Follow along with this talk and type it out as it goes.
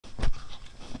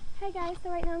Hi guys, so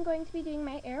right now I'm going to be doing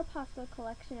my Aeropostale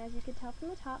collection, as you can tell from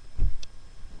the top.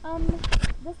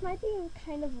 This might be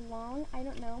kind of long, I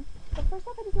don't know. But first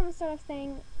off, I just want to start off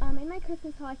saying, in my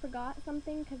Christmas haul I forgot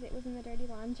something because it was in the dirty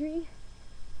laundry.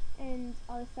 And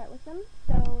I'll just start with them.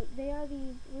 So, they are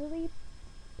these really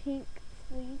pink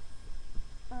fleece,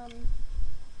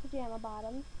 pajama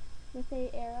bottoms with a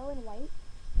arrow in white.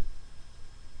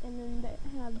 And then they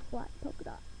have black polka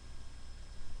dots.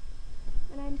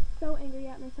 And I'm so angry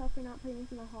at myself for not putting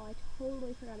this in the haul. I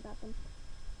totally forgot about them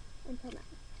until now.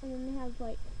 And then they have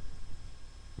like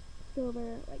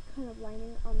silver, like kind of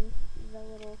lining on the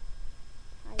little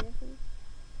tire thing.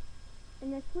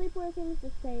 And the sleepwear things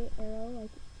just say arrow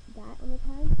like that on the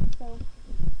tag. So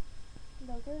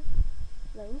those are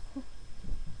those.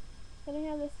 Then I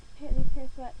have these pair of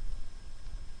sweats.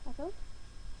 Also,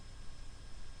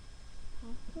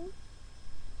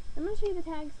 I'm gonna show you the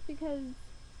tags because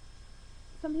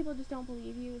some people just don't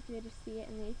believe you if they just see it,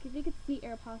 and they could see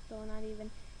Aeropostale and not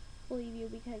even believe you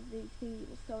because they see you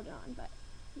just sewed it on, but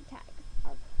the tags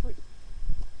are pretty.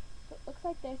 So it looks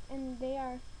like this, and they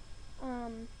are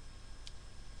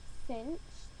cinched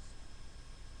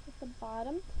at the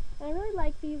bottom. And I really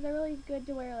like these. They're really good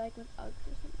to wear like with Uggs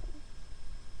or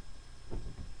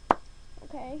something.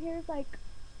 Okay, here's like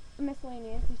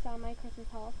miscellaneous you saw in my Christmas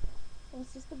haul. It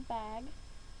was just a bag.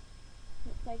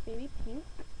 It's like baby pink.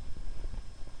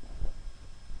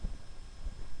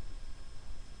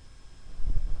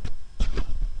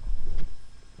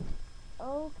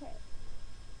 Okay,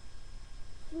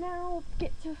 now let's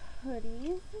get to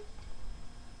hoodies.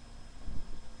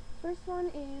 First one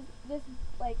is this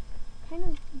like kind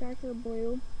of darker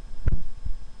blue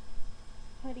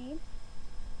hoodie.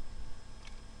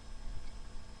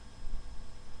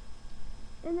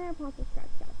 And they're possibly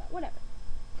scratched out, but whatever.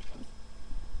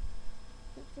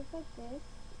 So it's just like this.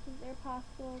 They're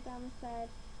possible down the side.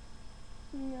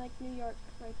 And like New York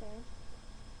right there.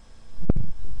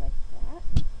 Just like that.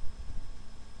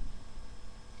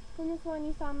 Then this one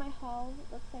you saw in my haul,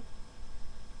 it looks like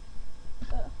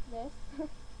this.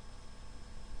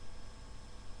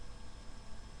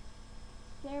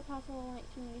 They're possible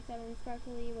 1987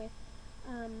 sparkly with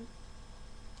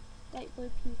light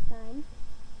blue peace sign.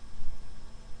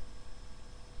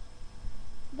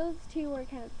 Those two were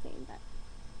kind of the same, but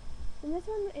and this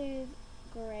one is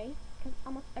gray because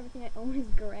almost everything I own is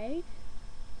gray,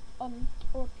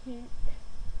 or pink.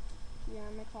 Yeah,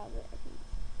 in my closet, I think.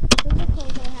 Those are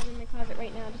clothes that I have in my closet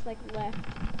right now, just like left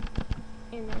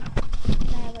in there.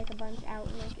 I have like a bunch out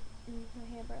and like in my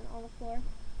hamper and on the floor.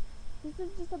 This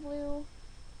is just a blue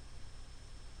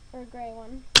or a gray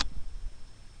one.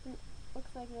 And it looks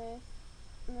like this,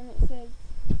 and then it says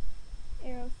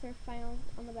Aero Surf Finals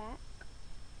on the back.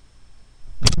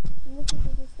 And this is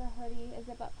just a hoodie, a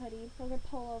zip-up hoodie. Those are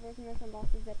pullovers, and this one's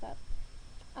also zip-up.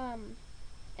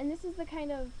 And this is the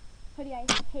kind of hoodie I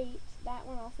hate. That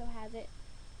one also has it,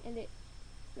 and it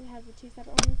has the two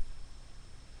separate ones.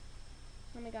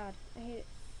 Oh my god, I hate it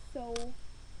so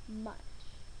much.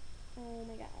 Oh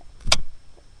my god.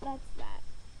 That's that.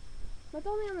 But it's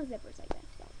only on the zippers, I guess,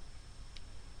 so.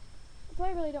 That's why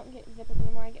I really don't get zippers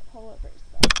anymore. I get pullovers,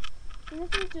 but. And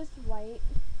this is just white.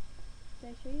 Did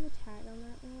I show you the tag on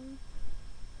that one?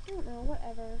 I don't know,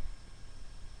 whatever.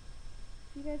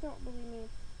 If you guys don't believe me,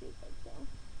 it's stupid, so.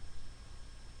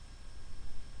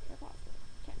 Aeropostale.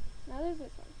 Okay, now there's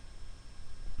this one.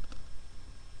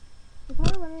 You're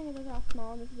probably wondering if those are all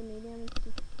small and this is a medium. It's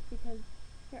just because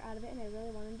they're out of it and I really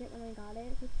wanted it when I got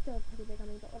it. So it's still pretty big on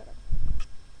me, but whatever.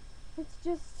 It's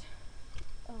just,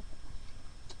 oh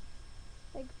gosh.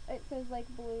 Like, it says like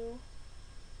blue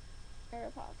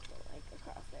Aeropostale, like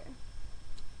across there.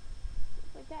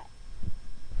 Just like that.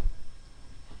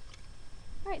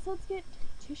 Alright, so let's get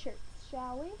to shirts,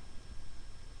 shall we?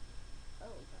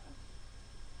 Oh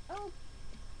gosh.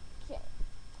 Okay.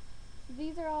 So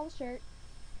these are all shirts.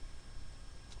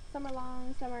 Some are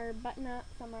long, some are button up,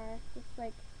 some are just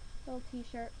like little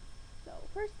t-shirts. So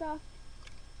first off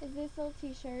is this little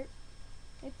t-shirt.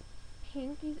 It's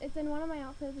pink. It's in one of my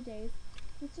outfit of the days.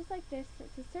 It's just like this.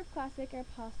 It's a Surf Classic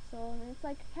Aeropostale, and it's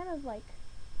like kind of like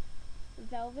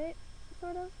velvet,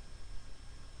 sort of.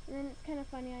 And then it's kind of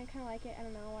funny. I kind of like it. I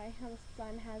don't know why. How the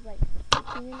sun has like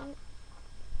stitching in it.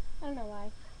 I don't know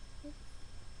why.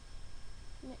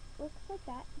 And it looks like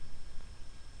that.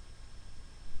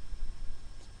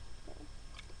 So,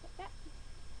 just like that.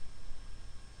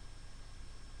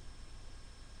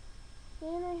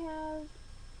 Then I have,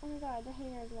 oh my god, the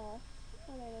hanger is lost.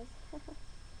 Oh, there it is.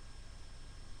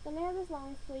 Then I have this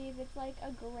long sleeve. It's like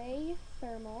a gray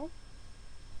thermal.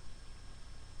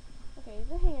 Okay,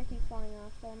 the hanger keeps falling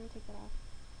off, so I'm gonna take that off.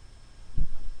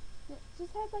 It's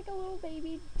just has like a little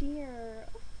baby deer.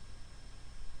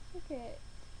 Look at it.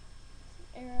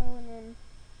 Arrow, and then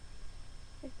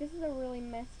like this is a really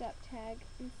messed up tag.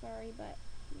 I'm sorry, but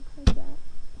it looks like that.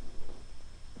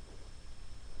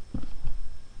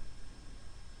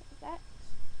 Like that.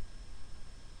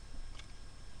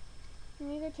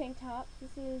 And these are tank tops.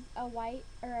 This is a white,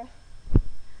 or a,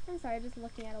 I'm sorry, just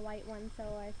looking at a white one, so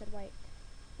I said white.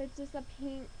 But it's just a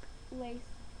pink lace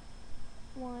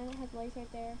one. It has lace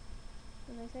right there,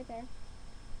 and lace right there.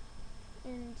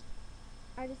 And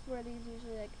I just wear these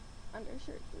usually like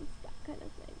undershirts and stuff kind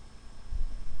of thing.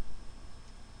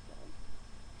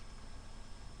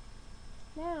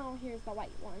 So. Now here's the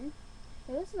white one.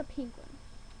 So this is a pink one.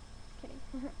 Just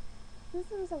kidding. This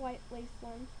one's a white lace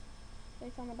one.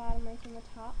 Lace on the bottom, lace on the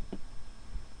top.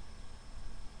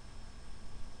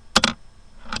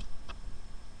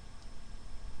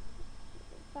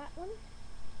 That one.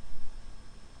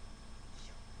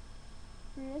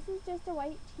 And this is just a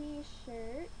white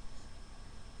t-shirt.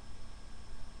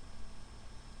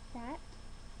 That. It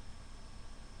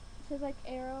says like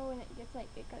arrow, and it gets like,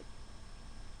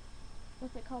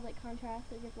 what's it called, like contrast.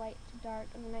 It gets light to dark,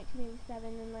 and then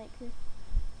 1987, and like this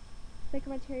thicker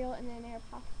material, and then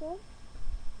Aeropostale.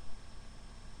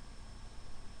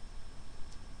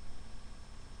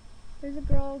 There's a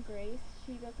girl, Grace.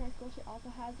 She goes to my school. She also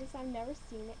has this. I've never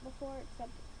seen it before,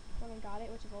 except when I got it,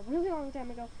 which is a really long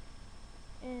time ago.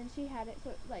 And she had it,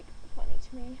 so it's like funny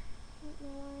to me. I don't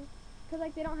know why. Cause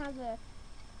like they don't have the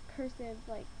cursive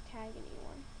like tag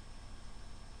anymore.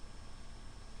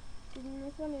 And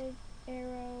this one is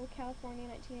Aero, California,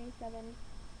 1987.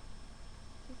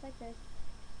 Just like this.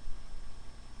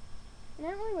 And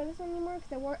I don't really wear this one anymore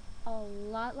because I wore it a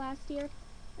lot last year.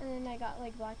 And then I got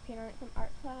like black paint on it from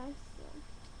art class. So.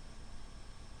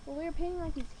 Well, we were painting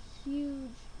like these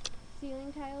huge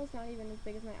ceiling tiles, not even as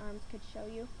big as my arms could show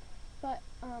you. But,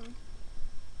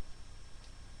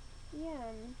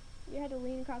 yeah, you had to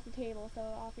lean across the table, so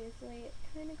obviously it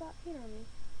kind of got paint on me.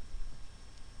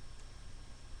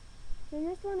 Then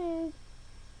this one is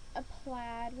a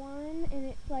plaid one, and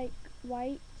it's like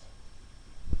white,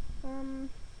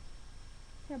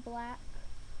 black,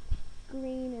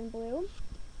 green, and blue.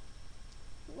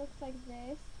 It looks like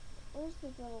this. Where's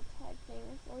this little tag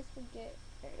thing? I always forget.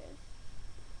 There it is.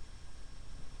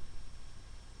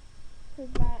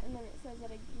 Says that, and then it says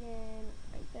it again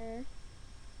right there.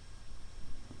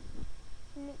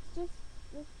 And it's just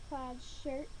this plaid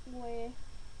shirt with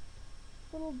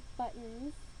little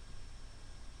buttons,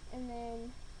 and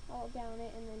then all down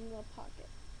it, and then little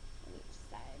pockets on each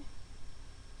side.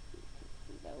 You can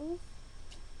see those.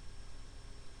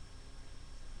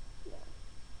 Yeah.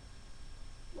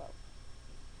 Whoa.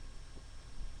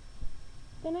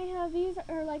 Then I have these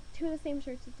are like two of the same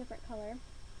shirts, just different color.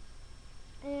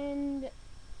 And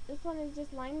this one is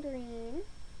just lime green.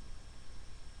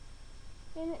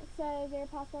 And it says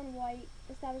Aeropostale in white,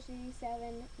 established in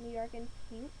 87, New York in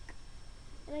pink.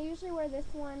 And I usually wear this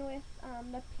one with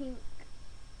the pink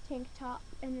tank top,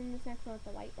 and then this next one with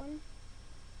the white one.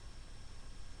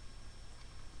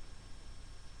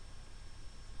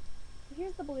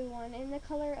 Here's the blue one, and the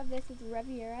color of this is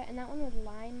Riviera, and that one was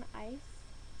lime ice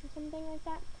or something like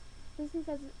that. This one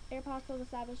says Aeropostale was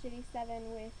established in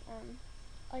 87 with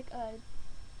like a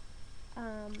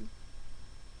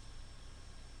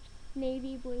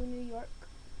navy blue New York,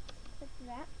 like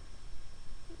that.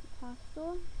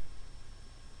 Aeropostale.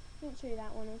 I didn't show you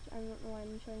that one, which I don't know why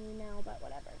I'm showing you now, but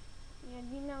whatever. Yeah,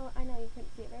 you know, I know you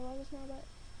couldn't see it very well just now, but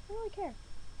I don't really care.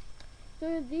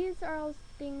 So these are all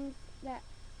things that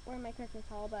were in my Christmas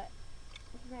haul, but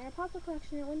this is my Aeropostale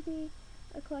collection. It wouldn't be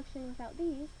a collection without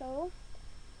these. So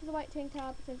this is a white tank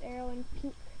top. It says Aero in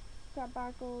pink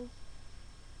sparkles,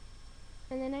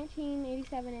 and then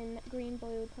 1987 in green,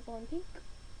 blue, purple, and pink.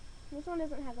 This one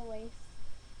doesn't have the lace.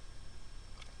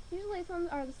 Usually lace ones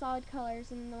are the solid colors,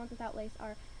 and the ones without lace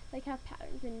are like have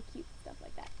patterns and cute stuff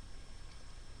like that.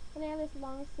 And I have this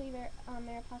long sleeve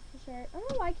Aeropostale shirt. I don't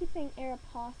know why I keep saying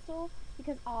Aeropostale,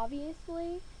 because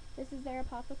obviously this is the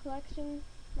Aeropostale collection,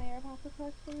 my Aeropostale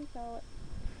collection, so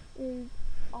it is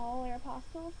all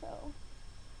Aeropostale, so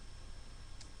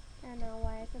I don't know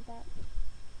why I said that.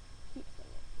 Keep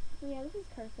saying it. So yeah, this is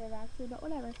cursive actually, but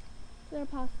whatever. It's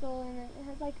Aeropostale, and then it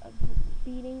has like a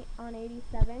beading on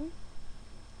 87,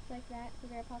 like that. So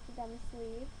Aeropostale down the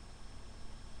sleeve.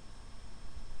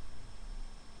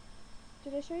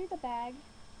 Did I show you the bag?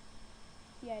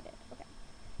 Yeah, I did. Okay.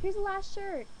 Here's the last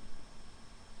shirt.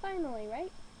 Finally,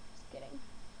 right? Just kidding.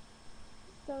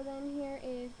 So then here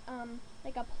is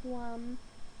like a plum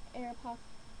Aeropostale,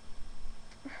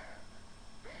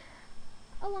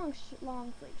 a long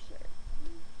sleeve shirt.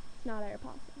 It's not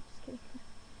Aeropostale. Just kidding.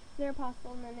 It's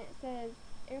Aeropostale, and then it says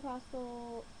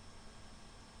Aeropostale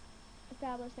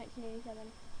established 1987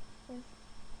 with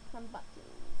some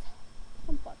buttons.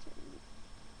 Some buttons.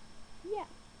 Yeah.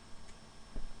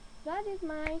 That is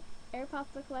my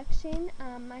Aeropostale collection.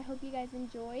 I hope you guys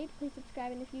enjoyed. Please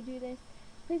subscribe, and if you do this,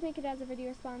 please make it as a video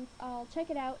response. I'll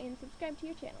check it out and subscribe to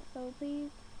your channel. So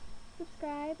please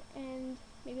subscribe and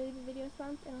maybe leave a video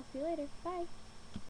response, and I'll see you later. Bye.